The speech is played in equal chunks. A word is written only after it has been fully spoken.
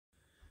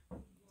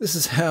This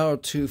is how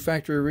to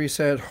factory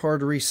reset,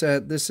 hard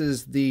reset. This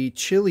is the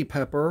chili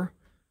pepper.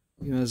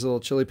 You know, there's a little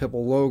chili pepper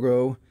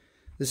logo.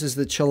 This is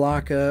the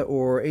Chilaca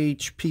or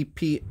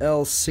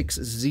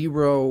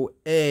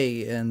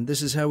HPPL60A, and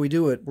this is how we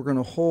do it. We're going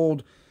to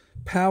hold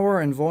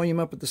power and volume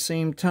up at the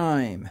same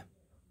time.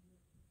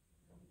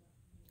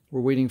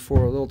 We're waiting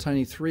for a little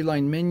tiny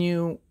 3-line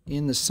menu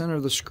in the center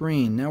of the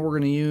screen. Now we're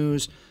going to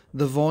use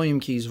the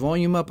volume keys.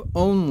 Volume up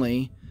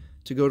only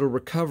to go to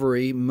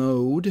recovery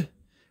mode,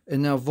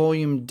 and now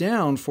volume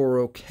down for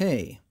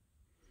OK.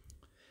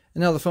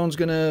 And now the phone's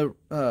going to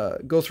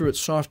go through its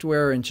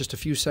software in just a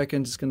few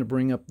seconds. It's going to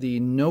bring up the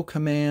no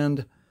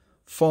command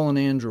fallen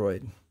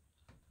Android.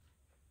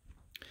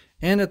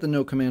 And at the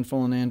no command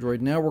fallen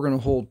Android, now we're going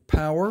to hold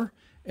power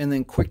and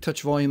then quick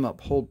touch volume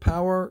up. Hold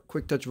power,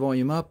 quick touch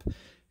volume up.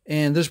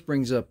 And this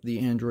brings up the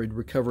Android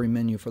recovery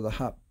menu for the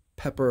Hot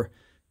Pepper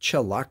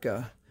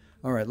Chilaca.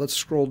 All right, let's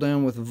scroll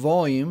down with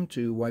volume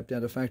to wipe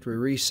data factory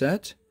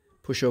reset.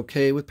 Push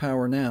OK with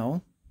power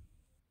now.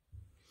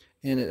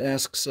 And it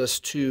asks us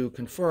to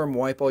confirm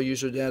wipe all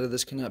user data.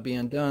 This cannot be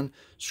undone.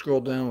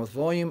 Scroll down with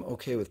volume,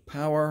 OK with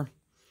power.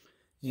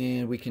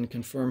 And we can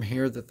confirm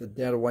here that the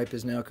data wipe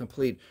is now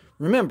complete.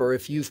 Remember,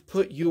 if you've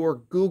put your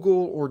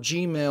Google or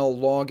Gmail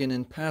login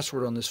and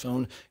password on this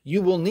phone,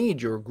 you will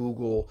need your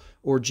Google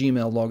or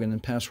Gmail login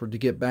and password to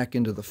get back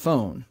into the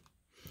phone.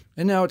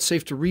 And now it's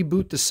safe to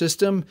reboot the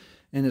system,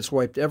 and it's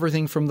wiped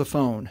everything from the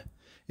phone.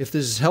 If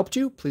this has helped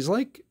you, please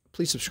like,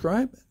 please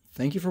subscribe.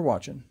 Thank you for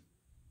watching.